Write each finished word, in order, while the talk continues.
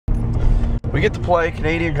we get to play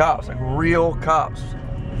Canadian cops, like real cops.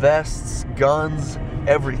 Vests, guns,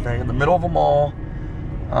 everything in the middle of a mall.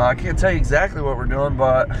 I can't tell you exactly what we're doing,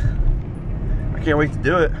 but I can't wait to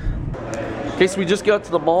do it. Okay, so we just got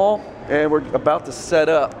to the mall and we're about to set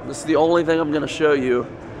up. This is the only thing I'm gonna show you.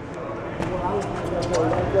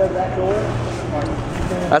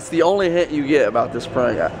 That's the only hint you get about this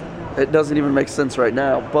prank. It doesn't even make sense right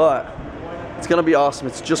now, but it's gonna be awesome.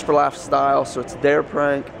 It's Just For Laughs style, so it's their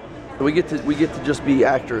prank. We get to just be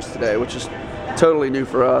actors today, which is totally new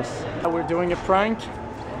for us. We're doing a prank,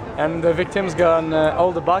 and the victim's gonna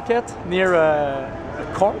hold a bucket near a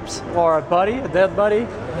corpse or a body, a dead body,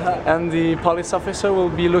 and the police officer will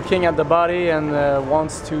be looking at the body and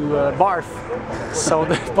wants to barf. So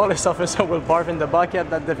the police officer will barf in the bucket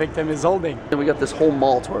that the victim is holding. And we got this whole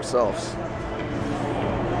mall to ourselves.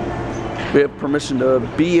 We have permission to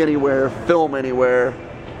be anywhere, film anywhere,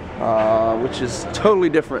 which is totally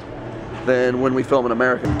different than when we film in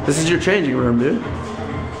America. This is your changing room, dude. I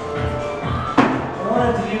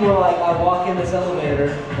want it to be where like I walk in this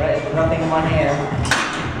elevator, right, with nothing in my hand,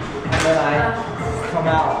 and then I come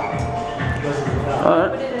out.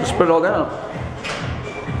 Alright, just put it all down.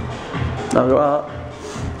 Now go out,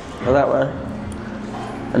 go that way,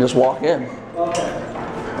 and just walk in.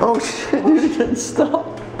 Okay. Oh shit, dude, it didn't stop.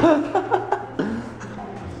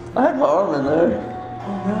 I had my arm in there.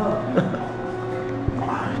 Oh no.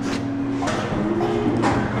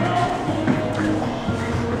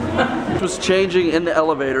 Was changing in the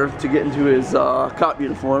elevator to get into his cop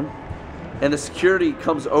uniform, and the security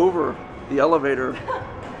comes over the elevator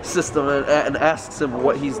system and asks him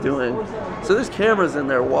what he's doing. So there's cameras in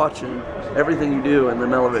there watching everything you do in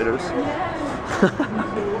them elevators.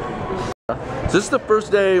 So this is the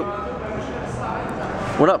first day.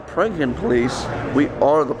 We're not pranking police, we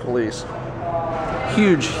are the police.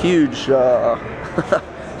 Huge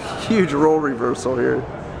huge role reversal here.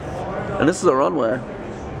 And this is a runway.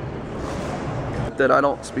 That I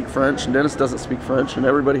don't speak French, and Dennis doesn't speak French, and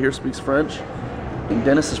everybody here speaks French. And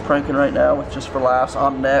Dennis is pranking right now with Just For Laughs.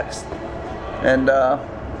 I'm next. And I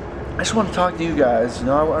just want to talk to you guys. You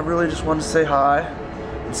know, I really just want to say hi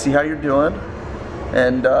and see how you're doing.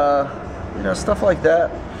 And you know, stuff like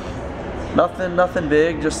that. Nothing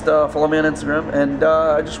big, just follow me on Instagram. And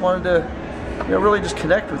I just wanted to, you know, really just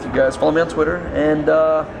connect with you guys. Follow me on Twitter. And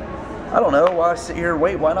I don't know why I sit here and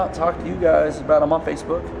wait. Why not talk to you guys about them on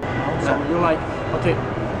Facebook? So you're like, okay,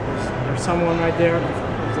 there's someone right there.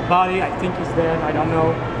 There's a body. I think he's dead. I don't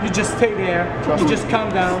know. You just stay there. You just calm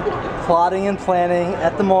down. Plotting and planning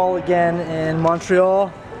at the mall again in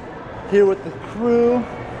Montreal. Here with the crew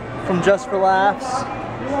from Just For Laughs.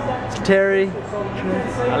 Terry,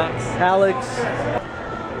 Alex.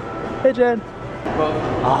 Hey Jen.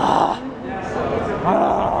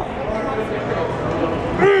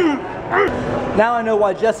 Now I know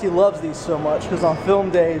why Jesse loves these so much, because on film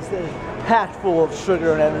days they're packed full of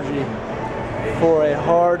sugar and energy for a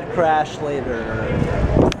hard crash later.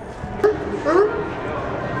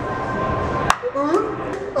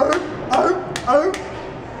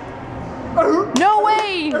 No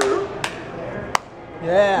way!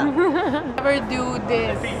 Yeah. Never do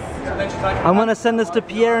this. I'm gonna send this to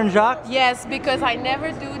Pierre and Jacques. Yes, because I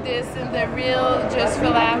never do this in the real Just For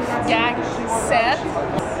Laughs gag set.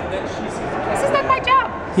 This is not my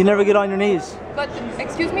job. You never get on your knees. But,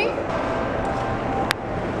 excuse me?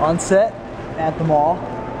 On set at the mall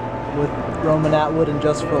with Roman Atwood and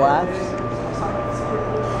Just For Laughs.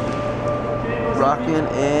 Rocking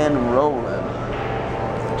and rolling.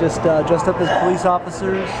 Just dressed up as police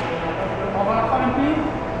officers.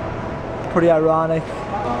 Pretty ironic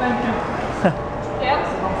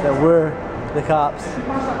that we're the cops.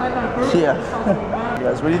 Yeah.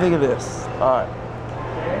 Guys, what do you think of this? Alright.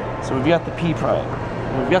 So we've got the pee prank.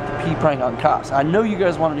 We've got the pee prank on cops. I know you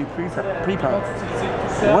guys want to do pre-prank.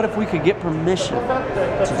 What if we could get permission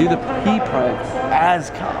to do the pee prank as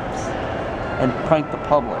cops and prank the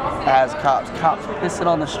public as cops? Cops pissing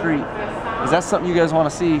on the street. Is that something you guys want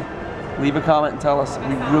to see? Leave a comment and tell us.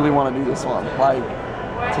 We really want to do this one. Like,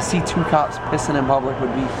 to see two cops pissing in public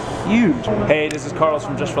would be huge. Hey, this is Carlos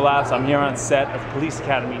from Just For Laughs. I'm here on set of Police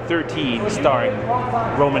Academy 13, starring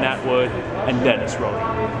Roman Atwood and Dennis Roady.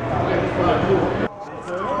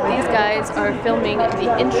 These guys are filming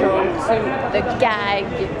the intro to the gag.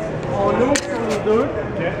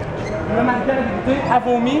 A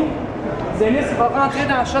vomi. Dennis va rentrer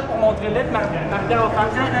dans le shot pour montrer l'être. Marie-Pierre va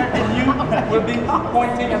faire un, and you will be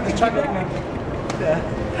pointing at the shot technique.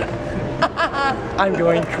 I'm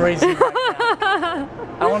going crazy right now.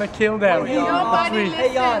 I want to kill them. Nobody listen.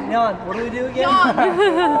 Hey, Jan, what do we do again? Jan.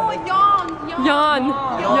 Oh, Jan. Yann.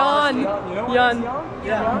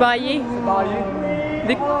 Baillé.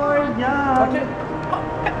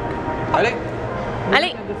 Allez.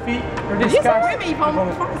 Allez. Oui, mais ils vont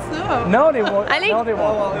me faire ça. No, they won't. Allez. No, they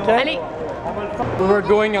won't. Okay? Allez. We're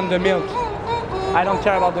going on the milk. I don't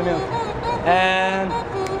care about the milk. And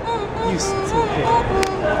you stupid.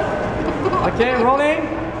 Okay, rolling.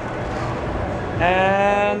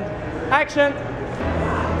 And action.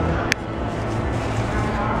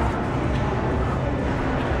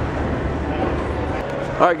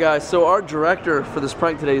 Alright guys, so our director for this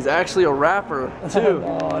prank today is actually a rapper too,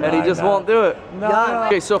 and he just won't do it. No.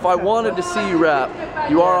 Okay, so if I wanted to see you rap,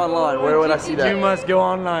 you are online, where would I see You that? must go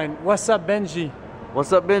online. What's up, Benji?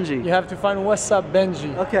 What's up, Benji? You have to find What's up,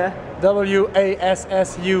 Benji. Okay.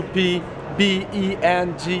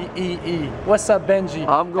 WASSUPBENGEE. What's up, Benji?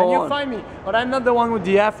 I'm going. And you find me, but I'm not the one with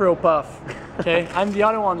the afro puff. Okay, I'm the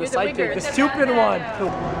other one, the sidekick, the stupid one.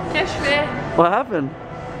 Qu'est-ce que je fais? What happened?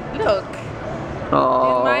 Look, in my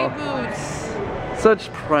Oh, boots. such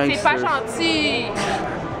C'est pas pranksters. gentil.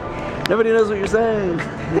 Nobody knows what you're saying.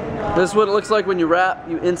 This is what it looks like when you rap.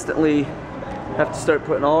 You instantly have to start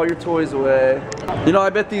putting all your toys away. You know, I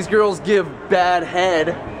bet these girls give bad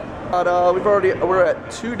head. But we're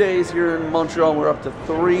at 2 days here in Montreal. We're up to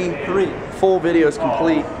three full videos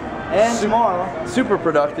complete. And tomorrow. Super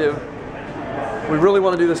productive. We really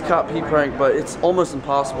want to do this cop pee prank, but it's almost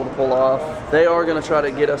impossible to pull off. They are going to try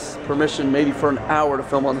to get us permission maybe for an hour to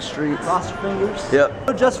film on the streets. Cross your fingers.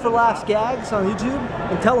 Yep. Just For Laughs Gags on YouTube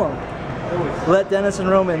and tell them. Let Dennis and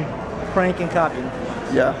Roman prank and copy.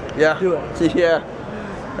 Yeah. Do it. Yeah.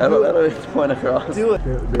 That'll get the point across. Do it.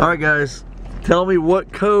 Alright guys, tell me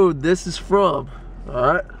what code this is from.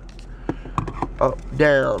 Alright. Up,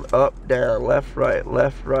 down, left,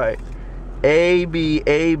 right. A,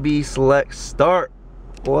 B, select, start.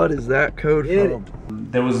 What is that code from?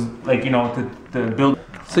 There was like, you know, the build.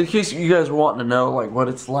 So in case you guys were wanting to know like what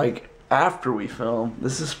it's like after we film,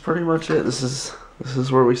 this is pretty much it. This is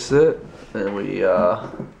where we sit and we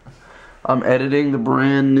I'm editing the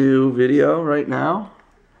brand new video right now.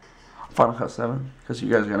 Final Cut 7, because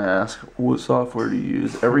you guys are gonna ask what software do you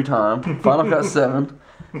use every time. Final Cut 7.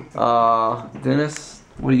 Dennis,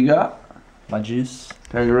 what do you got? My juice.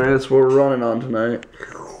 Tangerine, that's what we're running on tonight.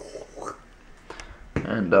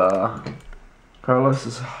 And Carlos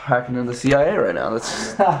is hacking into CIA right now.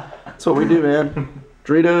 That's what we do, man.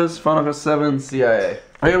 Doritos, Final Cut 7, CIA.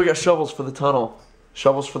 Okay, we got shovels for the tunnel.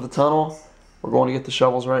 Shovels for the tunnel. We're going to get the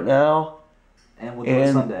shovels right now. And we'll do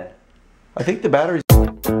it Sunday. I think the batteries